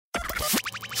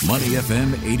Money FM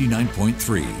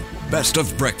 89.3. Best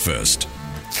of breakfast.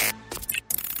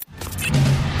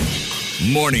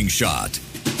 Morning Shot.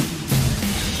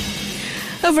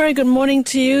 A very good morning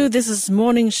to you. This is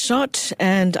Morning Shot,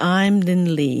 and I'm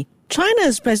Lin Lee.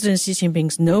 China's President Xi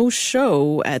Jinping's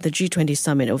no-show at the G20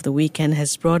 summit over the weekend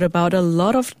has brought about a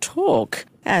lot of talk,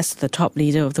 as the top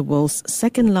leader of the world's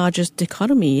second-largest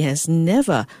economy has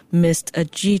never missed a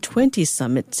G20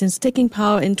 summit since taking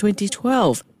power in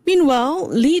 2012. Meanwhile,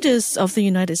 leaders of the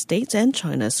United States and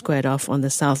China squared off on the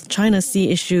South China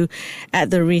Sea issue at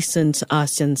the recent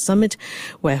ASEAN summit,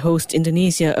 where host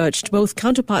Indonesia urged both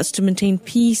counterparts to maintain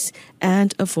peace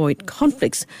and avoid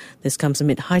conflicts. This comes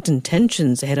amid heightened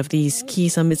tensions ahead of these key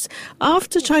summits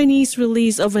after Chinese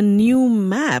release of a new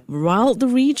map riled the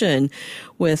region,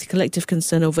 with collective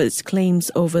concern over its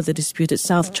claims over the disputed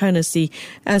South China Sea,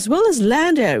 as well as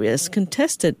land areas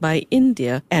contested by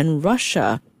India and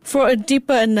Russia. For a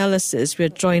deeper analysis, we're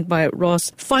joined by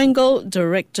Ross Feingold,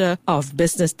 Director of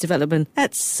Business Development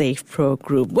at SafePro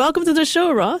Group. Welcome to the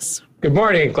show, Ross. Good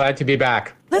morning. Glad to be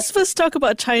back. Let's first talk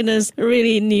about China's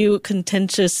really new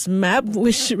contentious map,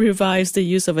 which revives the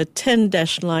use of a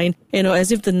 10-dash line.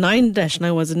 As if the 9-dash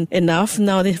line wasn't enough,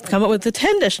 now they've come up with the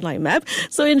 10-dash line map.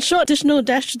 So in short, additional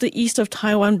dash to the east of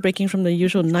Taiwan, breaking from the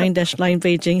usual 9-dash line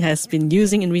Beijing has been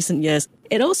using in recent years.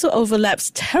 It also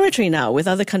overlaps territory now with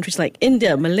other countries like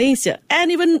India, Malaysia,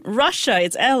 and even Russia,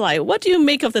 its ally. What do you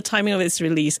make of the timing of its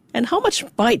release? And how much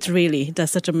bite, really, does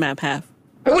such a map have?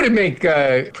 I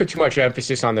wouldn't put too much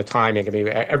emphasis on the timing. I mean,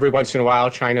 every once in a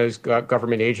while, China's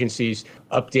government agencies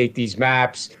update these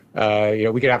maps.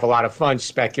 We could have a lot of fun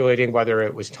speculating whether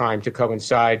it was time to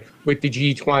coincide with the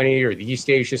G20 or the East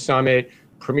Asia Summit.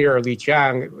 Premier Li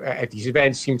Qiang at these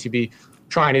events seemed to be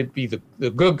trying to be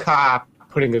the good cop,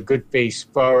 putting a good face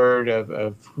forward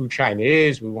of who China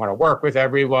is. We want to work with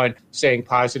everyone, saying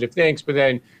positive things. But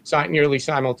then nearly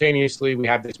simultaneously, we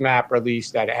have this map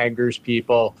released that angers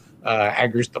people,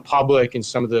 angers the public in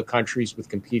some of the countries with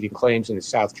competing claims in the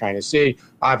South China Sea.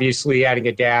 Obviously, adding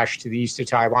a dash to the east of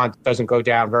Taiwan doesn't go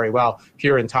down very well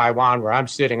here in Taiwan, where I'm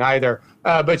sitting either.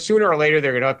 But sooner or later,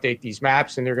 they're going to update these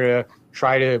maps, and they're going to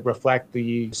try to reflect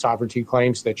the sovereignty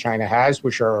claims that China has,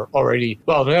 which are already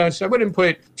well known. So I wouldn't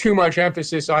put too much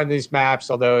emphasis on these maps,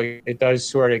 although it does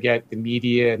sort of get the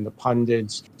media and the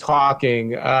pundits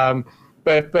talking.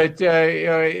 But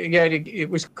again, it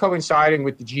was coinciding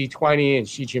with the G20, and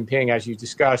Xi Jinping, as you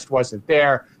discussed, wasn't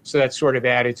there. So that sort of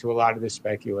added to a lot of the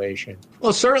speculation.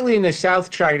 Well, certainly in the South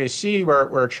China Sea,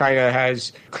 where China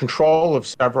has control of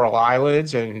several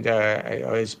islands and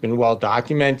has been well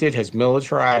documented, has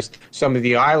militarized some of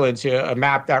the islands, a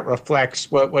map that reflects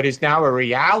what is now a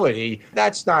reality,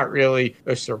 that's not really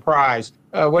a surprise.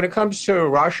 When it comes to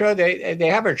Russia, they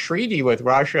have a treaty with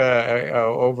Russia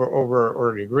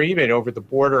over an agreement over the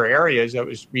border areas that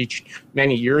was reached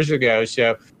many years ago.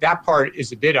 So that part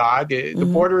is a bit odd. The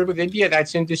border with India,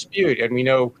 that's in dispute. And we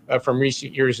know from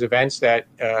recent years' events that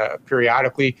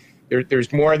periodically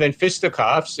there's more than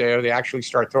fisticuffs. They actually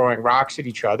start throwing rocks at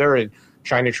each other, and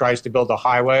China tries to build a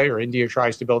highway, or India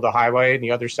tries to build a highway, and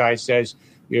the other side says,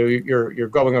 you're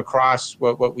going across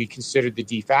what we consider the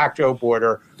de facto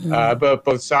border, but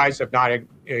both sides have not,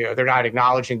 they're not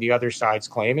acknowledging the other side's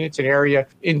claim, and it's an area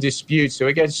in dispute. So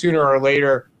again, sooner or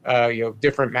later,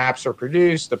 different maps are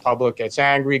produced, the public gets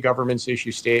angry, governments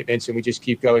issue statements, and we just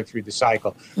keep going through the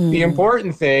cycle. The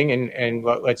important thing, and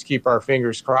let's keep our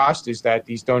fingers crossed, is that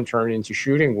these don't turn into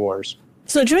shooting wars.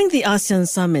 So during the ASEAN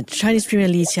summit, Chinese Premier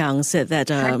Li Qiang said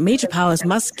that major powers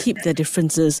must keep their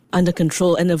differences under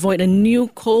control and avoid a new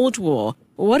Cold War.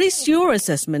 What is your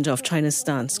assessment of China's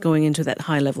stance going into that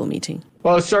high-level meeting?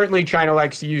 Well, certainly China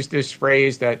likes to use this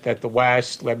phrase that the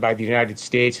West, led by the United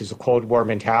States, has a Cold War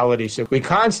mentality. So we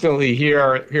constantly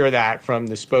hear that from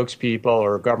the spokespeople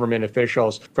or government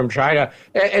officials from China.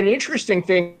 An interesting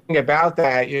thing about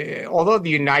that, although the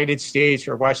United States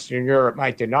or Western Europe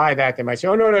might deny that, they might say,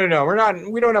 oh, no,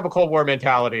 we don't have a Cold War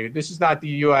mentality. This is not the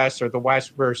U.S. or the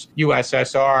West versus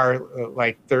USSR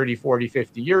like 30, 40,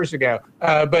 50 years ago.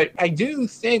 But I do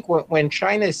think when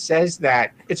China says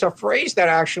that, it's a phrase that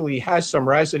actually has some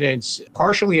resonance,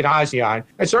 partially in ASEAN,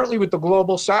 and certainly with the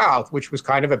global South, which was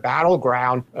kind of a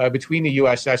battleground between the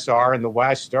USSR and the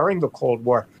West during the Cold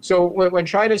War. So when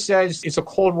China says it's a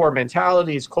Cold War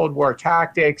mentality, it's Cold War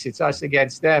tactics, it's us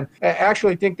against them, I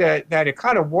actually think that it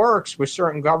kind of works with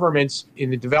certain governments in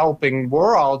the developing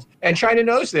world, and China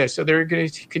knows this, so they're going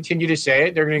to continue to say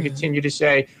it. They're going to continue to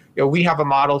say, we have a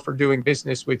model for doing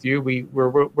business with you.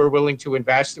 We're willing to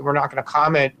invest, and we're not going to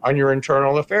comment on your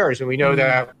internal affairs. And we know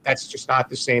that that's just not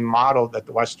the same model that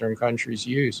the Western countries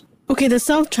use. Okay, the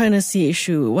South China Sea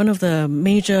issue, one of the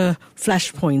major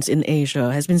flashpoints in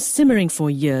Asia, has been simmering for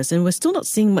years, and we're still not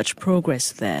seeing much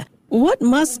progress there. What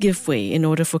must give way in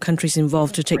order for countries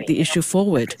involved to take the issue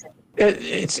forward?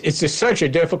 It's such a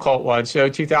difficult one. So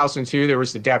 2002, there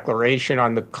was the declaration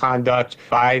on the conduct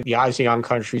by the ASEAN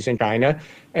countries in China.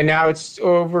 And now it's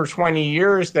over 20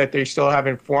 years that they still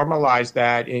haven't formalized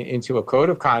that into a code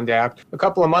of conduct. A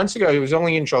couple of months ago, it was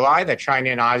only in July that China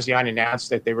and ASEAN announced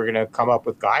that they were going to come up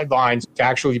with guidelines to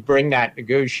actually bring that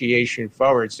negotiation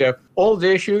forward. So old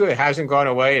issue, it hasn't gone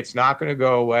away. It's not going to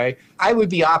go away. I would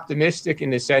be optimistic in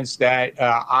the sense that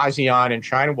ASEAN and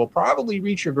China will probably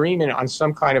reach agreement on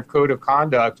some kind of code of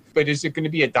conduct. But is it going to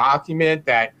be a document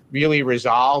that really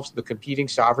resolves the competing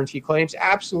sovereignty claims?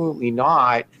 Absolutely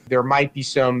not. There might be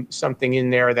something in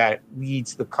there that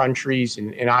leads the countries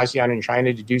in ASEAN and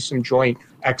China to do some joint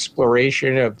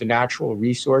exploration of the natural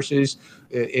resources.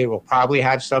 It will probably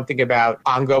have something about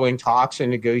ongoing talks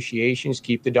and negotiations,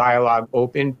 keep the dialogue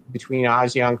open between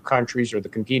ASEAN countries or the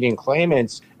competing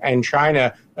claimants and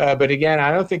China. But again,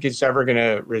 I don't think it's ever going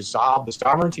to resolve the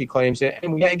sovereignty claims.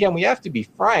 And we have to be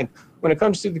frank. When it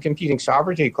comes to the competing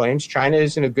sovereignty claims, China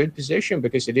is in a good position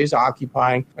because it is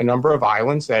occupying a number of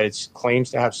islands that it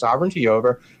claims to have sovereignty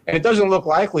over. And it doesn't look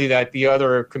likely that the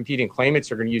other competing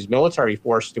claimants are going to use military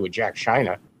force to eject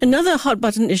China. Another hot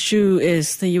button issue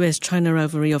is the US-China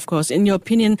rivalry, of course. In your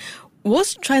opinion,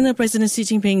 was China President Xi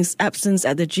Jinping's absence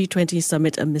at the G20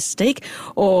 summit a mistake,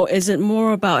 or is it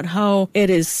more about how it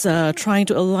is trying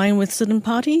to align with certain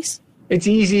parties? It's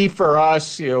easy for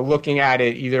us, looking at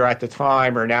it either at the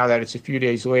time or now that it's a few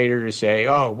days later to say,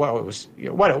 oh, well, it was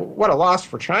what a loss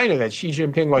for China that Xi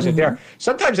Jinping wasn't there.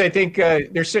 Sometimes I think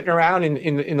they're sitting around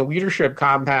in the leadership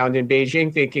compound in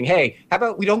Beijing thinking, hey, how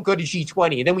about we don't go to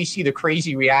G20? And then we see the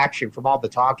crazy reaction from all the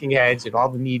talking heads and all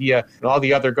the media and all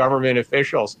the other government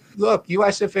officials. Look,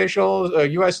 U.S. officials,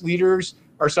 U.S. leaders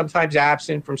are sometimes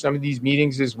absent from some of these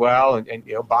meetings as well. And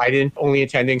Biden only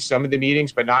attending some of the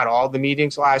meetings, but not all the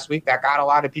meetings last week. That got a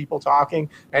lot of people talking.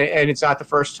 And it's not the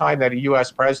first time that a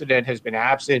U.S. president has been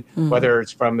absent, whether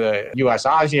it's from the U.S.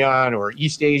 ASEAN or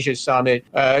East Asia summit.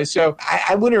 So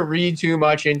I wouldn't read too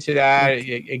much into that.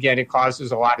 Again, it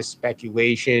causes a lot of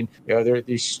speculation. There are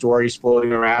these stories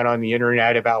floating around on the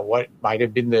internet about what might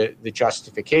have been the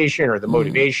justification or the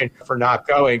motivation for not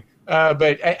going.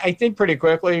 But I think pretty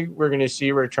quickly we're going to see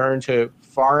a return to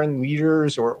foreign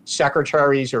leaders or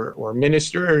secretaries or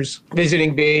ministers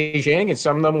visiting Beijing, and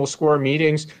some of them will score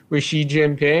meetings with Xi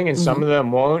Jinping, and some of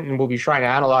them won't, and we'll be trying to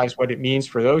analyze what it means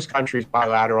for those countries'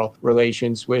 bilateral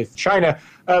relations with China.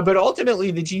 But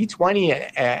ultimately, the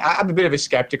G20, I'm a bit of a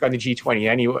skeptic on the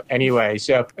G20 anyway.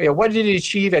 So what did it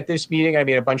achieve at this meeting? I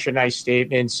mean, a bunch of nice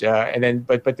statements, and then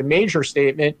but the major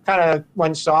statement kind of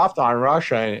went soft on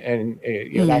Russia, and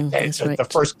the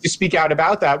first to speak out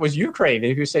about that was Ukraine,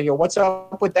 and who said, what's up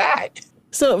with that?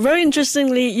 So very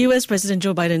interestingly, U.S. President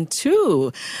Joe Biden,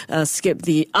 too, skipped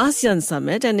the ASEAN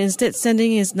summit and instead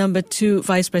sending his number 2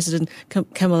 Vice President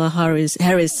Kamala Harris.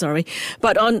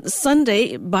 But on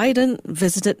Sunday, Biden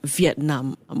visited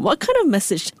Vietnam. What kind of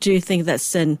message do you think that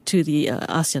sent to the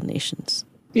ASEAN nations?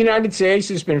 The United States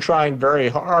has been trying very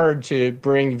hard to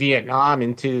bring Vietnam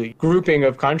into the grouping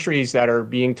of countries that are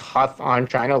being tough on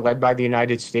China, led by the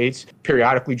United States,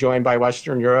 periodically joined by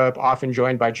Western Europe, often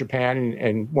joined by Japan,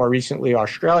 and more recently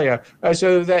Australia.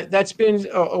 So that's been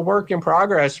a work in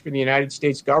progress for the United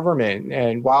States government.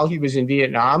 And while he was in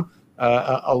Vietnam,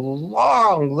 a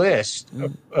long list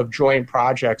of joint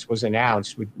projects was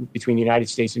announced between the United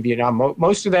States and Vietnam.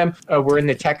 Most of them were in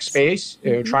the tech space,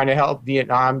 trying to help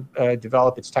Vietnam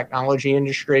develop its technology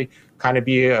industry. Kind of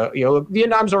be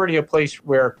Vietnam's already a place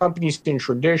where companies in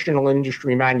traditional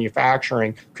industry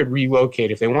manufacturing could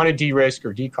relocate if they want to de-risk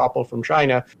or decouple from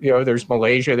China. There's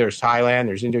Malaysia, there's Thailand,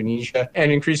 there's Indonesia,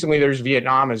 and increasingly there's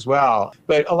Vietnam as well.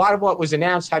 But a lot of what was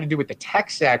announced had to do with the tech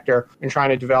sector and trying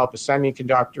to develop a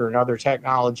semiconductor and other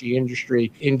technology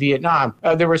industry in Vietnam.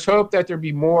 There was hope that there'd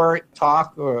be more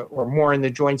talk or more in the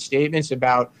joint statements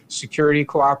about security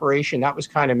cooperation. That was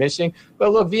kind of missing.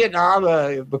 But look,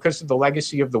 Vietnam, because of the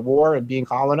legacy of the war and being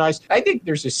colonized, I think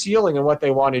there's a ceiling in what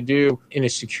they want to do in a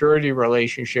security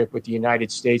relationship with the United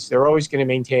States. They're always going to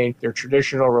maintain their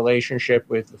traditional relationship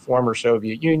with the former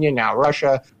Soviet Union, now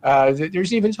Russia.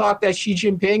 There's even talk that Xi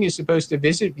Jinping is supposed to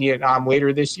visit Vietnam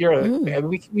later this year.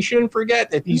 We shouldn't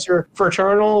forget that these are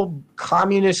fraternal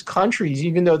communist countries,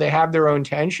 even though they have their own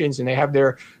tensions and they have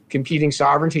their competing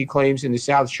sovereignty claims in the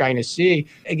South China Sea.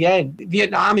 Again,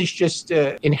 Vietnam is just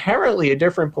inherently a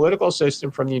different political system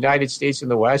from the United States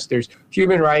and the West. There's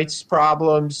human rights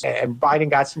problems, and Biden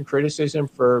got some criticism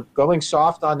for going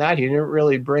soft on that. He didn't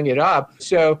really bring it up.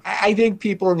 So I think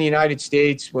people in the United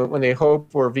States, when they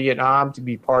hope for Vietnam to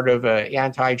be part of an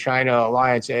anti-China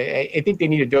alliance, I think they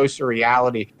need a dose of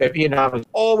reality that Vietnam is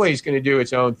always going to do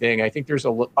its own thing. I think there's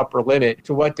an upper limit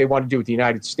to what they want to do with the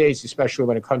United States, especially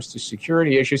when it comes to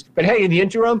security issues. But hey, in the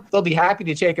interim, they'll be happy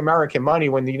to take American money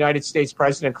when the United States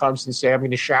president comes and say, I'm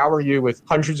going to shower you with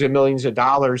hundreds of millions of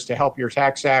dollars to help your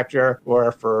tech sector,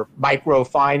 or for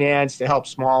microfinance to help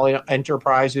small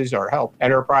enterprises, or help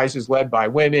enterprises led by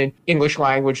women, English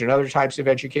language and other types of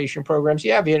education programs.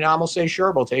 Yeah, Vietnam will say,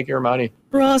 sure, we'll take your money.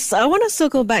 Ross, I want to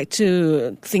circle back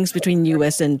to things between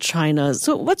U.S. and China.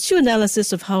 So what's your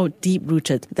analysis of how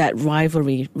deep-rooted that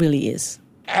rivalry really is?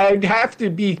 I'd have to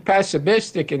be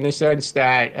pessimistic in the sense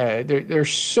that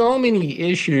there's so many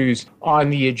issues on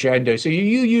the agenda. So you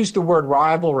use the word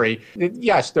rivalry.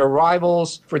 Yes, they're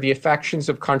rivals for the affections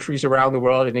of countries around the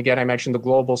world. And again, I mentioned the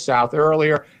global south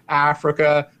earlier,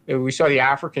 Africa. We saw the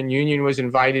African Union was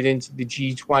invited into the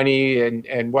G20,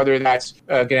 and whether that's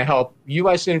going to help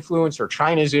U.S. influence or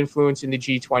China's influence in the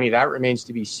G20, that remains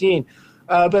to be seen.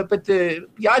 But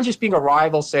beyond just being a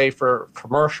rival, say, for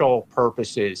commercial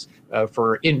purposes,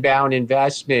 for inbound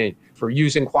investment, for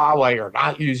using Huawei or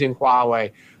not using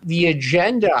Huawei, the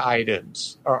agenda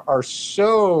items are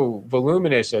so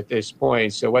voluminous at this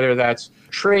point. So whether that's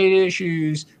trade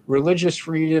issues, religious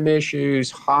freedom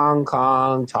issues, Hong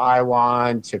Kong,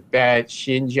 Taiwan, Tibet,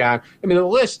 Xinjiang, I mean, the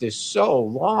list is so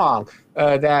long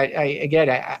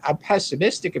that, I'm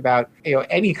pessimistic about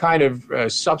any kind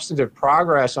of substantive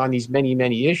progress on these many,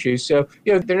 many issues. So,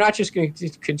 they're not just going to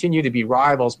continue to be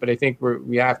rivals, but I think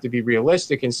we have to be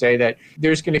realistic and say that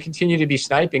there's going to continue to be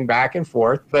sniping back and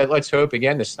forth. But let's hope,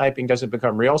 again, the sniping doesn't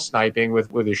become real sniping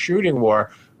with a shooting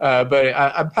war. But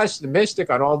I'm pessimistic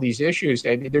on all these issues,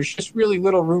 and there's just really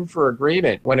little room for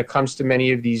agreement when it comes to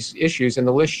many of these issues, and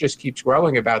the list just keeps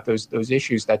growing about those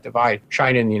issues that divide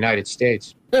China and the United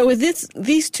States. With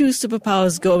these two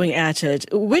superpowers going at it,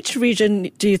 which region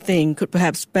do you think could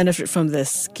perhaps benefit from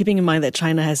this, keeping in mind that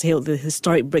China has hailed the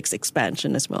historic BRICS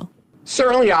expansion as well?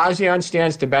 Certainly, ASEAN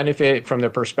stands to benefit from the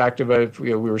perspective of,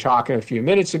 we were talking a few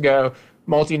minutes ago,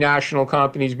 multinational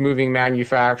companies moving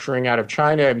manufacturing out of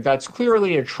China. That's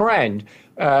clearly a trend,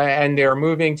 and they're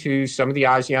moving to some of the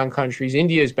ASEAN countries.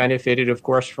 India has benefited, of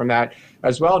course, from that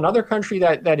as well. Another country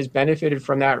that has benefited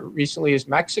from that recently is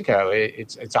Mexico.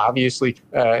 It's obviously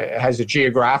has a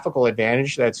geographical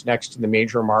advantage that's next to the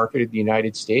major market of the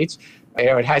United States.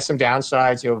 It has some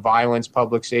downsides. Violence,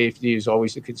 public safety is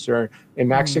always a concern in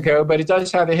Mexico, but it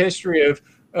does have a history of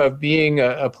being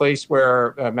a place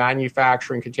where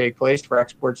manufacturing can take place for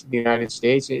exports to the United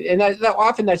States. And that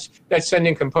often that's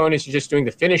sending components and just doing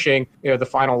the finishing, the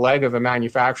final leg of a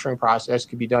manufacturing process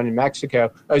could be done in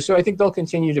Mexico. So I think they'll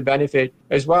continue to benefit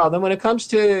as well. Then when it comes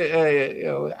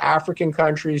to African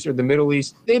countries or the Middle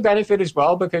East, they benefit as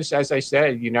well because, as I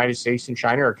said, the United States and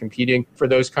China are competing for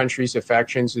those countries'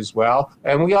 affections as well.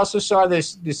 And we also saw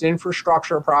this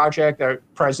infrastructure project that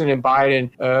President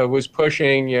Biden was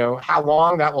pushing, how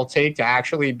long that will take to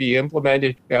actually be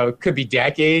implemented. It could be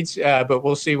decades, but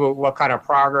we'll see what kind of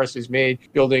progress is made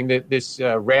building this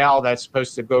rail that's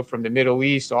supposed to go from the Middle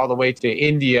East all the way to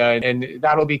India. And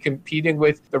that'll be competing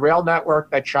with the rail network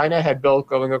that China had built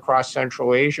going across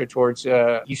Central Asia towards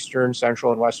Eastern,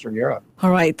 Central, and Western Europe.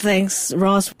 All right. Thanks,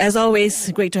 Ross. As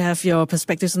always, great to have your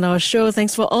perspectives on our show.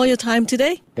 Thanks for all your time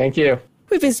today. Thank you.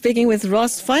 We've been speaking with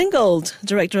Ross Feingold,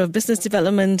 Director of Business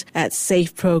Development at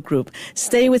Safe Pro Group.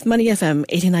 Stay with Money FM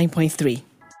 89.3.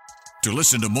 To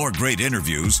listen to more great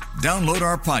interviews, download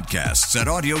our podcasts at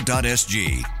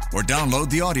audio.sg or download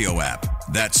the audio app.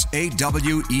 That's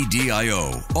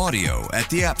AWEDIO, audio at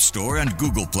the App Store and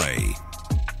Google Play.